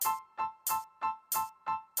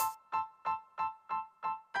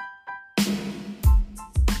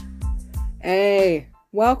Hey,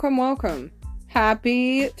 welcome.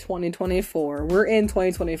 Happy 2024. We're in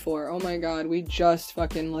 2024. Oh my god, we just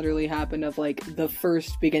fucking literally happened of like the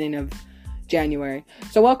first beginning of January.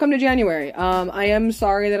 So welcome to January. I am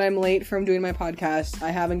sorry that I'm late from doing my podcast. I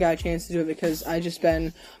haven't got a chance to do it because I just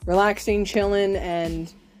been relaxing, chilling,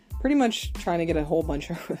 and pretty much trying to get a whole bunch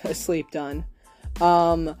of sleep done.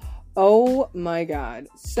 Oh my god.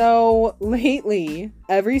 So, lately,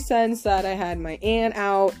 ever since that I had my aunt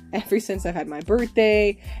out, ever since I've had my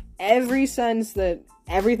birthday, ever since that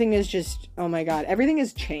everything is just, oh my god, everything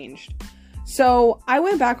has changed. So, I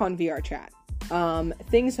went back on VR chat.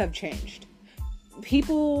 Things have changed.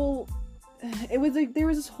 People, it was like, there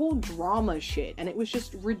was this whole drama shit, and it was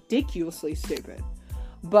just ridiculously stupid.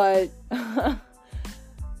 But,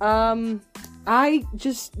 I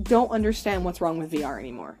just don't understand what's wrong with VR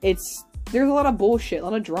anymore. There's a lot of bullshit, a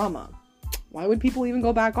lot of drama. Why would people even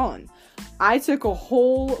go back on? I took a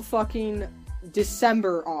whole fucking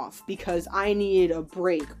December off because I needed a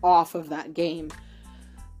break off of that game.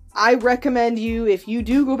 I recommend you, if you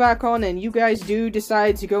do go back on and you guys do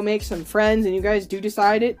decide to go make some friends and you guys do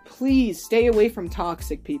decide it, please stay away from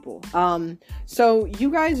toxic people. So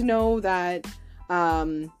you guys know that,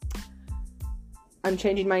 I'm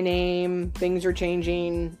changing my name, things are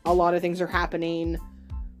changing, a lot of things are happening,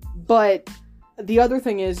 but the other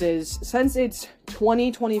thing is since it's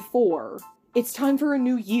 2024, it's time for a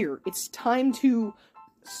new year, it's time to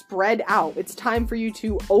spread out, it's time for you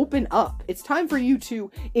to open up, it's time for you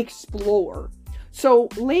to explore. So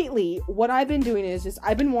lately, what I've been doing is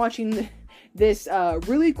I've been watching this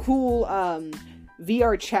really cool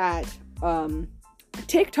VR chat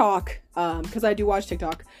TikTok, because I do watch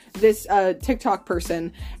TikTok, this TikTok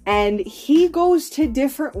person, and he goes to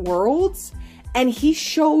different worlds, and he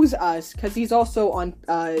shows us, because he's also on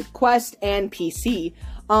Quest and PC.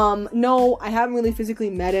 No, I haven't really physically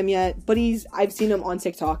met him yet, but I've seen him on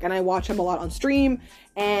TikTok, and I watch him a lot on stream,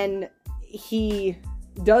 and he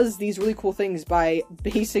does these really cool things by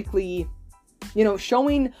basically,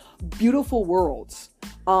 showing beautiful worlds.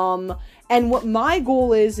 And what my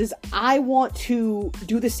goal is I want to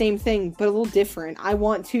do the same thing, but a little different. I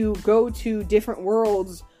want to go to different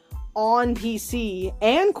worlds on PC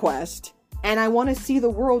and Quest, and I want to see the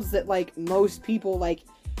worlds that, like, most people, like,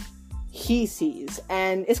 he sees.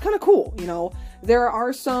 And it's kind of cool, There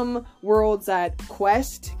are some worlds that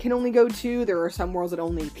Quest can only go to, there are some worlds that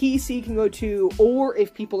only PC can go to, or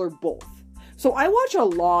if people are both. So I watch a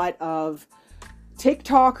lot of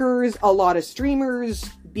TikTokers, a lot of streamers,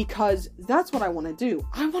 because that's what I want to do.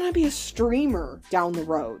 I want to be a streamer down the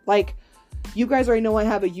road. Like, you guys already know I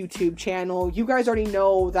have a YouTube channel. You guys already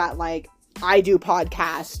know that, like, I do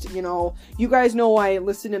podcasts, You guys know I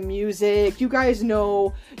listen to music. You guys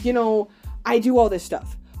know, I do all this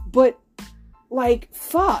stuff. But, like,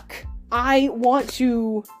 fuck. I want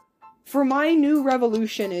to, for my new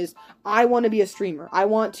revolution is, I want to be a streamer. I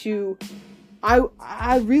want to,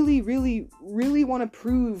 I really, really, really want to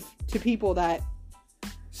prove to people that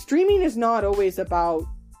streaming is not always about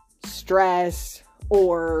stress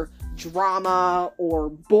or drama or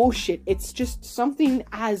bullshit. It's just something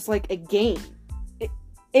as, like, a game.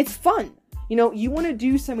 It's fun. You want to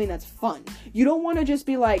do something that's fun. You don't want to just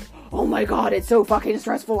be like, oh my god, it's so fucking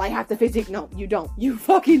stressful, I have to physically... No, you don't. You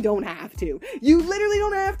fucking don't have to. You literally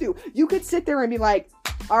don't have to. You could sit there and be like,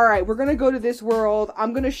 alright, we're gonna go to this world,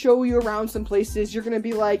 I'm gonna show you around some places, you're gonna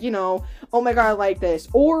be like, oh my god, I like this.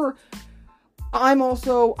 Or, I'm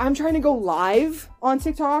trying to go live on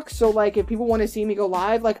TikTok, so, like, if people want to see me go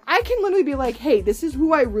live, like, I can literally be like, hey, this is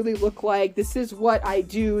who I really look like, this is what I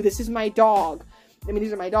do, this is my dog. I mean,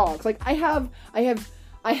 these are my dogs. Like, I have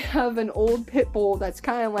an old pit bull that's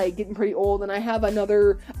kind of, like, getting pretty old, and I have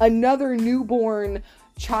another newborn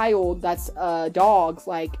child that's dogs.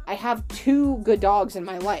 Like, I have 2 good dogs in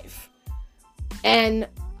my life. And,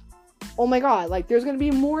 oh my god, like, there's gonna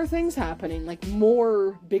be more things happening, like,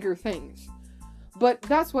 more bigger things. But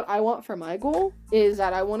that's what I want for my goal, is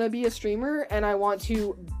that I want to be a streamer, and I want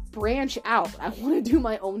to branch out. I want to do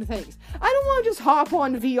my own things. I don't want to just hop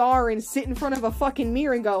on VR and sit in front of a fucking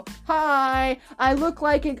mirror and go, hi, I look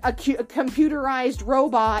like a computerized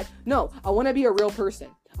robot. No, I want to be a real person.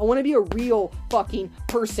 I want to be a real fucking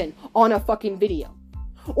person on a fucking video.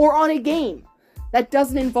 Or on a game that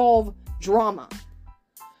doesn't involve drama.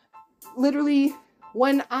 Literally,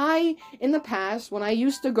 in the past, when I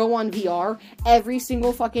used to go on VR every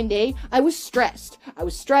single fucking day, I was stressed. I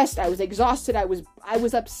was exhausted, I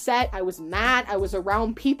was upset, I was mad, I was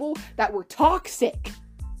around people that were toxic.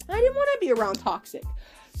 I didn't want to be around toxic.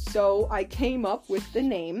 So I came up with the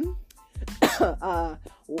name,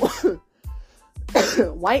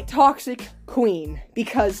 White Toxic Queen,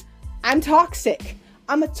 because I'm toxic.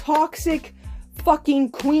 I'm a toxic fucking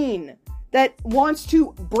queen that wants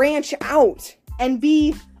to branch out and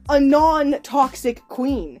be a non-toxic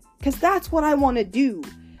queen. Because that's what I want to do.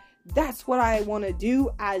 That's what I want to do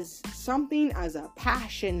as something, as a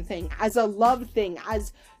passion thing, as a love thing,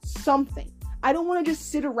 as something. I don't want to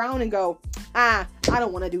just sit around and go, I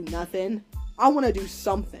don't want to do nothing. I want to do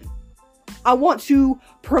something. I want to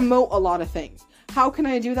promote a lot of things. How can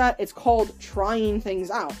I do that? It's called trying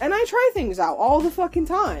things out. And I try things out all the fucking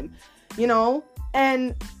time, you know?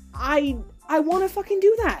 And I want to fucking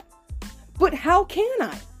do that. But how can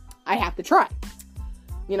I? I have to try.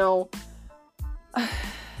 You know,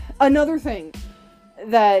 another thing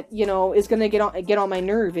that, you know, is going to get on my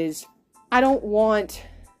nerve is I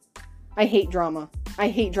hate drama. I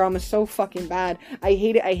hate drama so fucking bad. I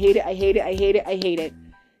hate it. I hate it. I hate it. I hate it. I hate it.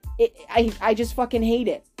 I just fucking hate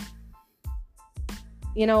it.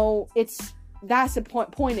 You know, that's the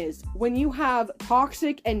point is, when you have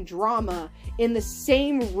toxic and drama in the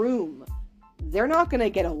same room, they're not gonna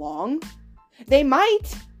get along. They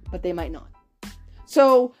might, but they might not.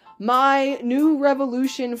 So, my new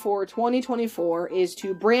revolution for 2024 is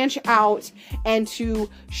to branch out and to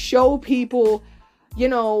show people, you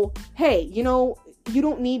know, hey, you know, you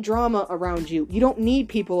don't need drama around you. You don't need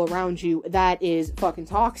people around you that is fucking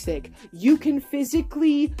toxic. You can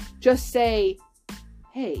physically just say,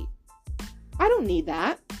 hey, I don't need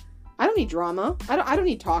that. I don't need drama. I don't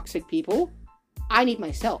need toxic people. I need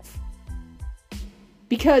myself.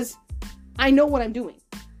 Because I know what I'm doing.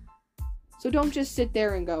 So don't just sit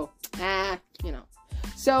there and go, you know.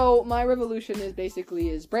 So my revolution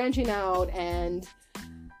is branching out and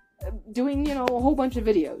doing, you know, a whole bunch of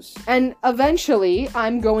videos. And eventually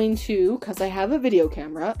I'm going to, because I have a video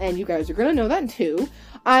camera, and you guys are going to know that too,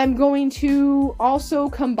 I'm going to also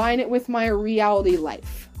combine it with my reality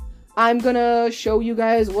life. I'm going to show you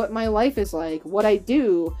guys what my life is like, what I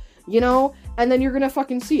do, you know, and then you're going to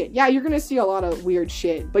fucking see it. Yeah, you're going to see a lot of weird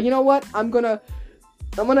shit, but you know what? I'm going to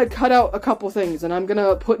cut out a couple things, and I'm going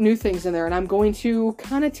to put new things in there, and I'm going to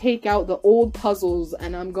kind of take out the old puzzles,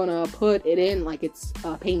 and I'm going to put it in like it's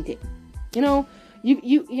a painting. You know,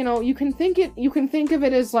 you know, you can think of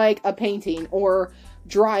it as like a painting, or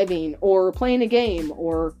driving, or playing a game,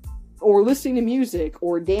 or listening to music,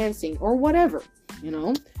 or dancing, or whatever, you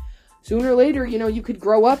know. Sooner or later, you know, you could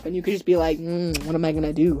grow up and you could just be like, what am I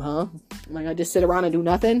gonna do, huh? Am I gonna just sit around and do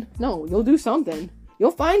nothing? No, you'll do something. You'll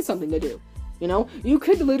find something to do. You know, you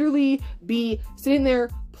could literally be sitting there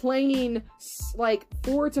playing like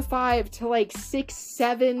 4 to 5 to like 6,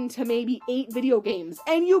 7 to maybe 8 video games,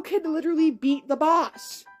 and you could literally beat the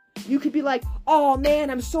boss. You could be like, oh man,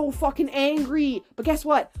 I'm so fucking angry, but guess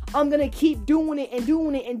what? I'm gonna keep doing it and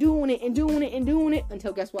doing it and doing it and doing it and doing it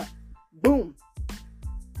until guess what? Boom.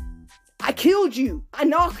 I killed you. I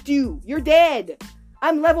knocked you. You're dead.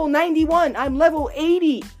 I'm level 91. I'm level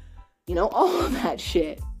 80. You know, all of that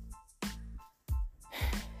shit.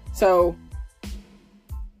 So,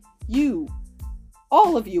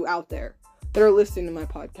 all of you out there that are listening to my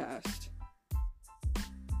podcast,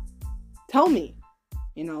 tell me,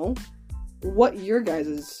 you know, what your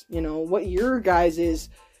guys'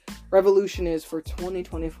 revolution is for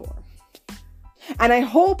 2024. And I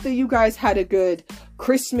hope that you guys had a good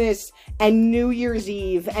Christmas and New Year's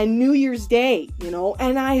Eve and New Year's Day, you know,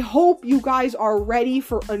 and I hope you guys are ready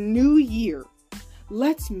for a new year.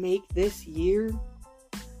 Let's make this year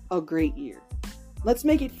a great year. Let's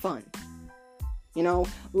make it fun. You know,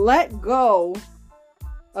 let go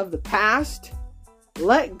of the past,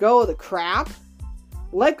 let go of the crap,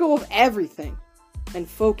 let go of everything, and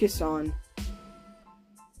focus on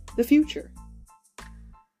the future.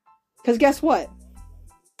 Because guess what?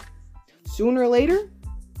 Sooner or later,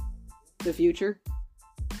 the future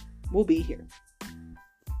will be here.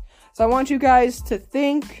 So I want you guys to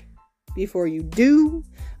think before you do.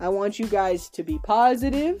 I want you guys to be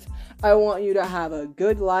positive. I want you to have a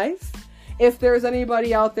good life. If there's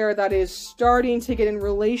anybody out there that is starting to get in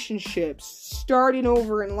relationships, starting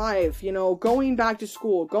over in life, you know, going back to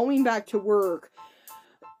school, going back to work,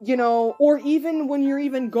 you know, or even when you're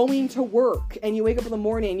even going to work and you wake up in the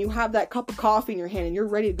morning and you have that cup of coffee in your hand and you're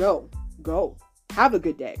ready to go. Have a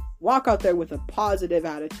good day. Walk out there with a positive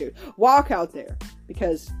attitude. Walk out there,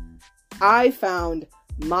 because I found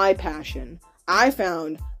my passion. I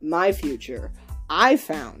found my future. I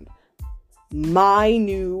found my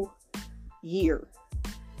new year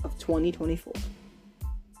of 2024.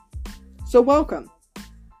 So welcome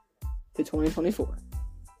to 2024.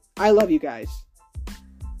 I love you guys.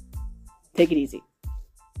 Take it easy.